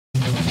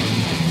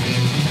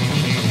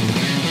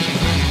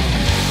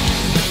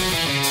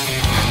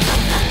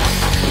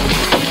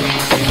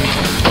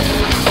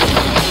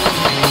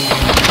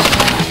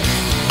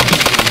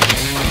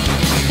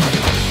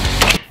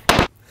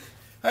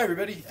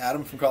everybody,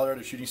 Adam from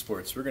Colorado Shooting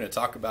Sports. We're going to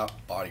talk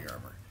about body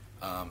armor.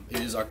 It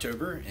is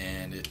October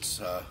and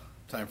it's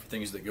time for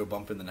things that go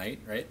bump in the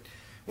night, right?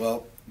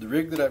 Well, the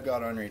rig that I've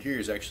got on right here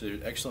is actually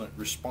an excellent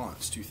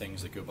response to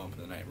things that go bump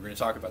in the night. We're going to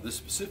talk about this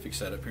specific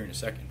setup here in a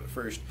second, but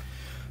first,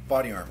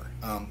 body armor.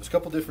 There's a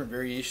couple different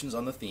variations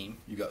on the theme.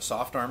 You've got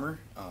soft armor.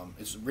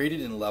 It's rated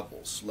in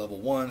levels. Level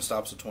 1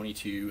 stops at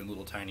 22 and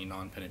little tiny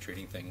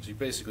non-penetrating things. You're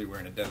basically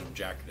wearing a denim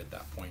jacket at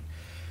that point.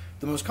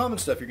 The most common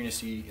stuff you're going to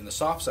see in the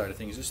soft side of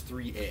things is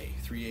 3A.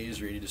 3A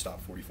is rated to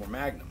stop 44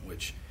 Magnum,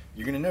 which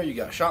you're going to know you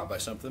got shot by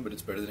something, but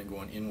it's better than it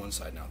going in one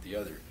side and out the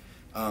other.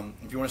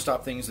 If you want to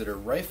stop things that are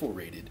rifle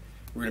rated,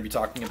 we're going to be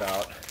talking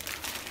about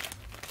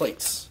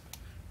plates.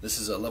 This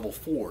is a level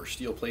 4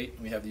 steel plate.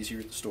 We have these here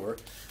at the store.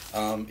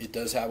 It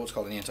does have what's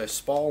called an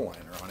anti-spall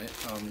liner on it.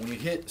 When you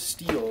hit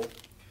steel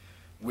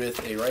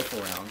with a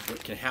rifle round,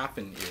 what can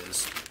happen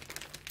is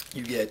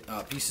you get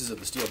pieces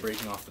of the steel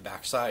breaking off the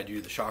back side due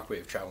to the shock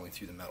wave traveling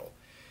through the metal.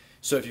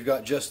 So if you've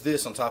got just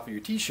this on top of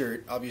your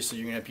t-shirt, obviously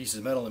you're going to have pieces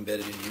of metal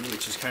embedded in you,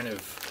 which is kind of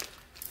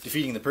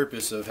defeating the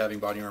purpose of having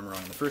body armor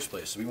on in the first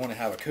place. So we want to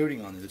have a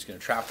coating on there that's going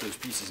to trap those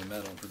pieces of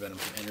metal and prevent them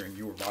from entering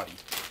your body.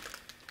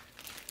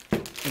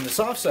 In the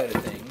soft side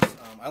of things,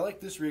 I like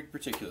this rig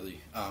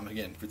particularly,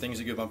 again, for things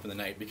that go bump in the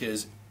night,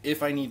 because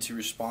if I need to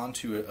respond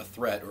to a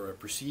threat or a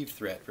perceived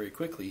threat very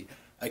quickly,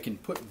 I can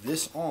put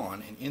this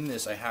on, and in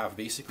this I have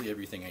basically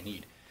everything I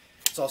need.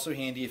 It's also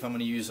handy if I'm going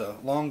to use a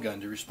long gun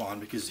to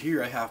respond, because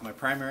here I have my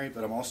primary,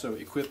 but I'm also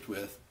equipped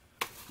with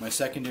my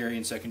secondary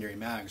and secondary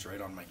mags right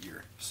on my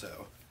ear.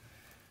 So,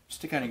 just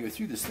to kind of go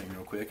through this thing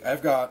real quick,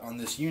 I've got on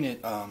this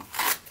unit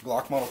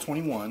Glock Model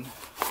 21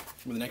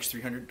 with an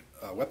X300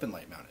 weapon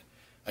light mounted.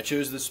 I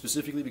chose this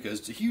specifically because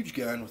it's a huge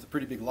gun with a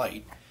pretty big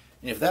light,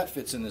 and if that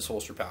fits in this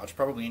holster pouch,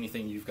 probably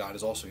anything you've got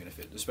is also going to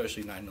fit,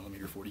 especially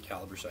 9mm 40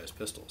 caliber size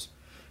pistols.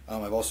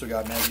 I've also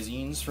got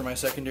magazines for my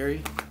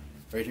secondary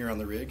right here on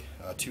the rig,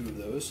 2 of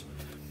those.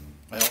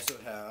 I also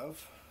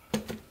have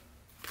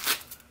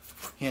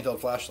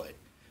handheld flashlight.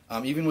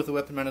 Even with a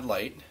weapon mounted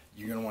light,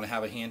 you're going to want to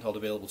have a handheld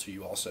available to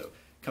you also.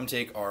 Come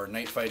take our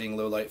night fighting,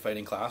 low light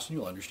fighting class and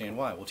you'll understand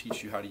why. We'll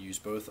teach you how to use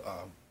both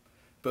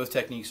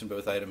techniques and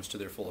both items to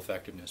their full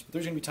effectiveness. But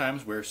there's going to be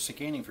times where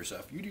scanning for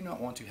stuff, you do not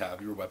want to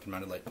have your weapon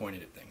mounted light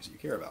pointed at things that you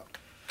care about.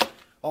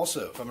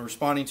 Also, if I'm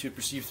responding to a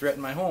perceived threat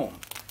in my home,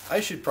 I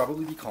should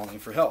probably be calling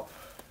for help.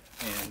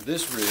 And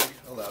this rig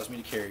allows me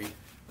to carry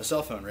a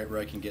cell phone right where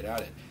I can get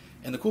at it.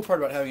 And the cool part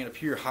about having it up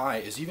here high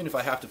is even if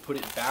I have to put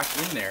it back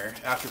in there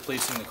after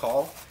placing the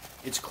call,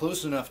 it's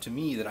close enough to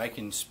me that I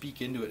can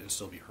speak into it and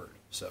still be heard.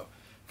 So,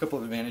 a couple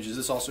of advantages.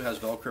 This also has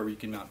Velcro where you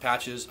can mount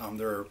patches.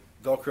 There are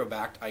Velcro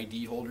backed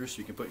ID holders, so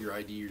you can put your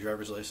ID, your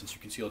driver's license,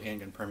 your concealed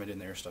handgun permit in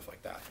there, stuff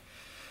like that.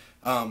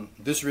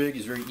 This rig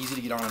is very easy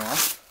to get on and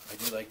off. I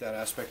do like that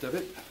aspect of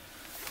it.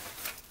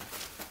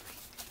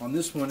 On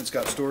this one, it's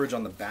got storage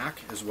on the back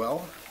as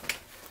well,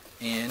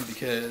 and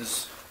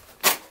because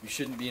you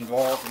shouldn't be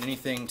involved in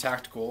anything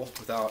tactical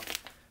without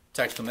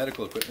tactical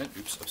medical equipment,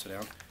 oops, upside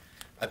down,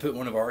 I put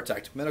one of our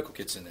tactical medical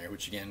kits in there,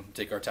 which again,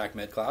 take our TAC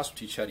Med class, we'll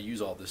teach you how to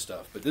use all this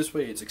stuff. But this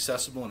way it's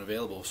accessible and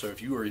available, so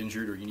if you are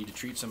injured or you need to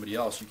treat somebody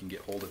else, you can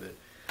get hold of it.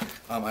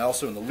 I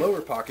also, in the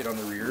lower pocket on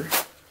the rear,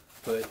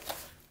 put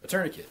a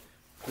tourniquet.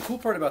 The cool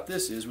part about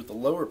this is with the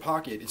lower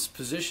pocket, it's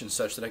positioned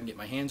such that I can get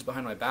my hands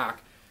behind my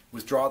back,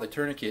 withdraw the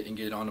tourniquet, and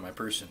get it onto my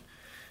person.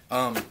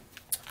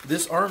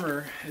 This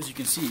armor, as you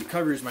can see, it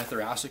covers my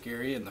thoracic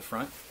area in the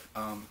front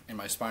and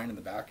my spine in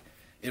the back.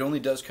 It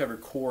only does cover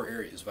core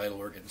areas, vital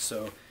organs.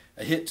 So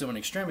a hit to an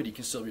extremity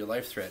can still be a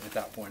life threat, and at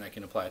that point I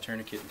can apply a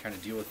tourniquet and kind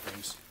of deal with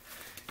things.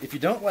 If you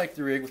don't like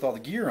the rig with all the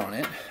gear on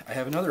it, I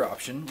have another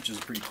option, which is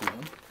a pretty cool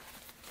one,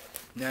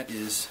 and that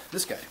is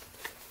this guy.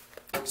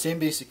 Same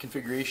basic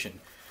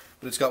configuration,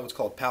 but it's got what's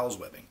called PALS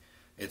webbing.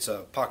 It's a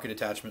pocket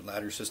attachment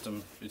ladder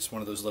system. It's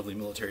one of those lovely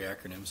military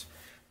acronyms.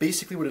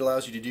 Basically what it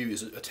allows you to do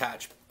is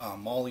attach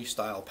MOLLE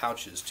style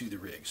pouches to the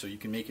rig, so you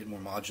can make it more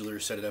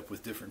modular, set it up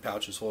with different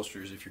pouches,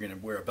 holsters, if you're going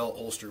to wear a belt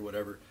holster,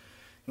 whatever.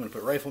 You want to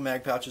put rifle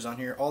mag pouches on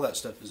here, all that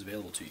stuff is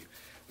available to you.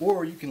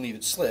 Or you can leave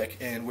it slick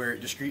and wear it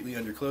discreetly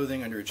under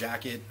clothing, under a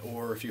jacket,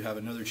 or if you have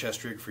another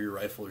chest rig for your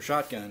rifle or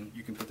shotgun,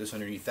 you can put this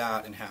underneath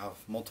that and have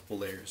multiple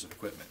layers of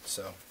equipment.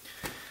 So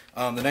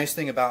the nice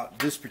thing about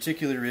this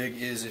particular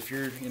rig is if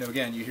you're,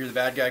 again, you hear the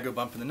bad guy go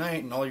bump in the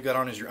night and all you got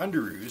on is your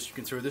underoos, you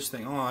can throw this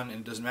thing on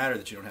and it doesn't matter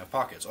that you don't have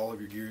pockets. All of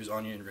your gear is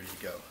on you and ready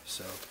to go.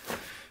 So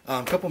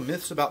a couple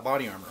myths about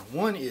body armor.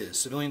 One is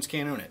civilians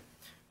can't own it.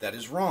 That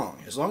is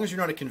wrong. As long as you're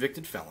not a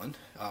convicted felon,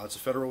 it's a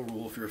federal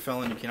rule. If you're a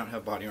felon, you cannot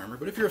have body armor.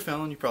 But if you're a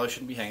felon, you probably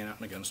shouldn't be hanging out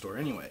in a gun store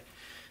anyway.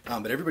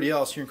 But everybody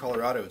else here in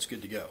Colorado, it's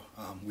good to go.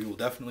 We will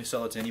definitely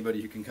sell it to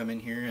anybody who can come in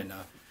here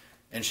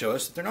and show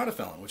us that they're not a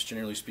felon, which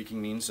generally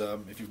speaking means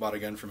if you've bought a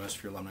gun from us,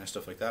 if you're alumni,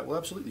 stuff like that, we'll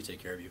absolutely take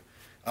care of you.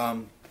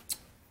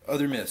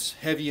 Other myths.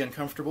 Heavy,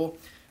 uncomfortable.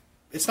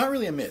 It's not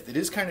really a myth. It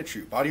is kind of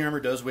true. Body armor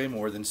does weigh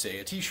more than, say,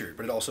 a t-shirt,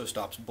 but it also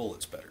stops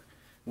bullets better.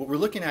 What we're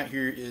looking at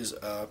here is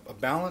a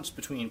balance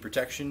between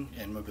protection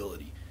and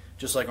mobility,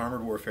 just like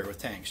armored warfare with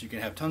tanks. You can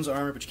have tons of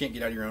armor, but you can't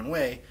get out of your own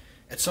way.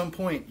 At some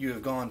point, you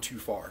have gone too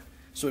far.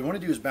 So what we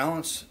want to do is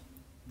balance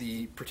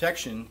the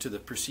protection to the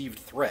perceived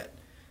threat.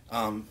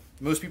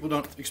 Most people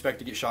don't expect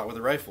to get shot with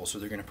a rifle, so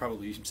they're going to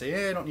probably say,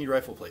 hey, I don't need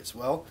rifle plates.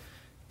 Well,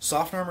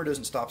 soft armor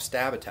doesn't stop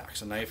stab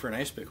attacks. A knife or an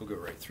ice pick will go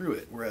right through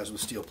it, whereas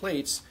with steel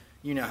plates,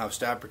 you now have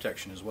stab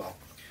protection as well.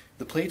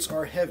 The plates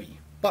are heavy,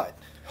 but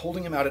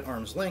holding them out at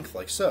arm's length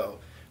like so,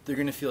 they're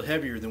going to feel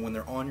heavier than when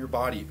they're on your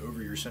body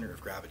over your center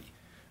of gravity.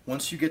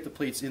 Once you get the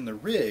plates in the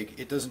rig,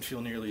 it doesn't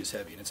feel nearly as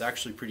heavy, and it's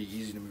actually pretty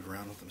easy to move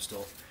around with them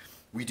still.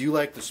 We do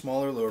like the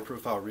smaller, lower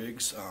profile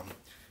rigs.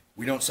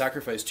 We don't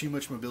sacrifice too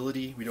much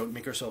mobility. We don't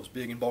make ourselves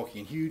big and bulky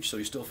and huge, so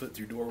we still fit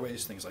through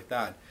doorways, things like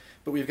that.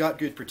 But we've got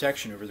good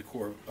protection over the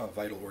core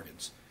vital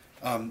organs.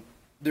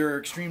 There are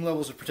extreme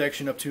levels of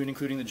protection up to and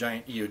including the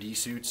giant EOD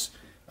suits.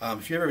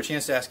 If you ever have a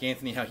chance to ask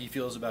Anthony how he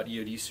feels about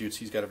EOD suits,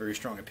 he's got a very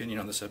strong opinion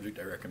on the subject.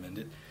 I recommend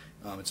it.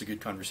 It's a good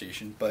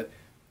conversation. But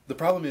the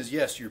problem is,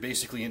 yes, you're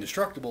basically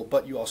indestructible,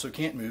 but you also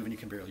can't move and you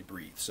can barely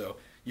breathe. So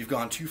you've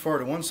gone too far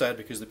to one side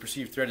because the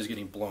perceived threat is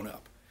getting blown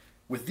up.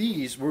 With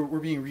these, we're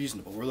being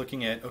reasonable. We're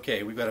looking at,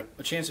 okay, we've got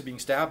a chance of being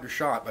stabbed or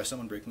shot by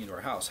someone breaking into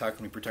our house. How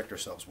can we protect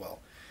ourselves well?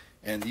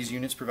 And these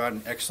units provide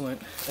an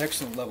excellent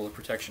level of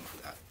protection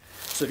for that.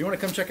 So if you want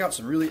to come check out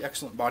some really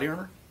excellent body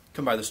armor,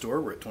 come by the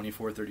store. We're at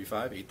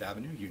 2435 8th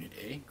Avenue, Unit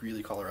A,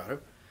 Greeley, Colorado.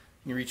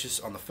 You can reach us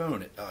on the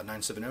phone at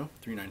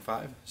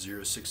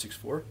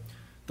 970-395-0664.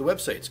 The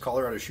website's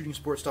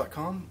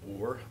coloradoshootingsports.com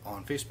or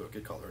on Facebook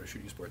at Colorado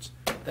Shooting Sports.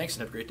 Thanks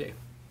and have a great day.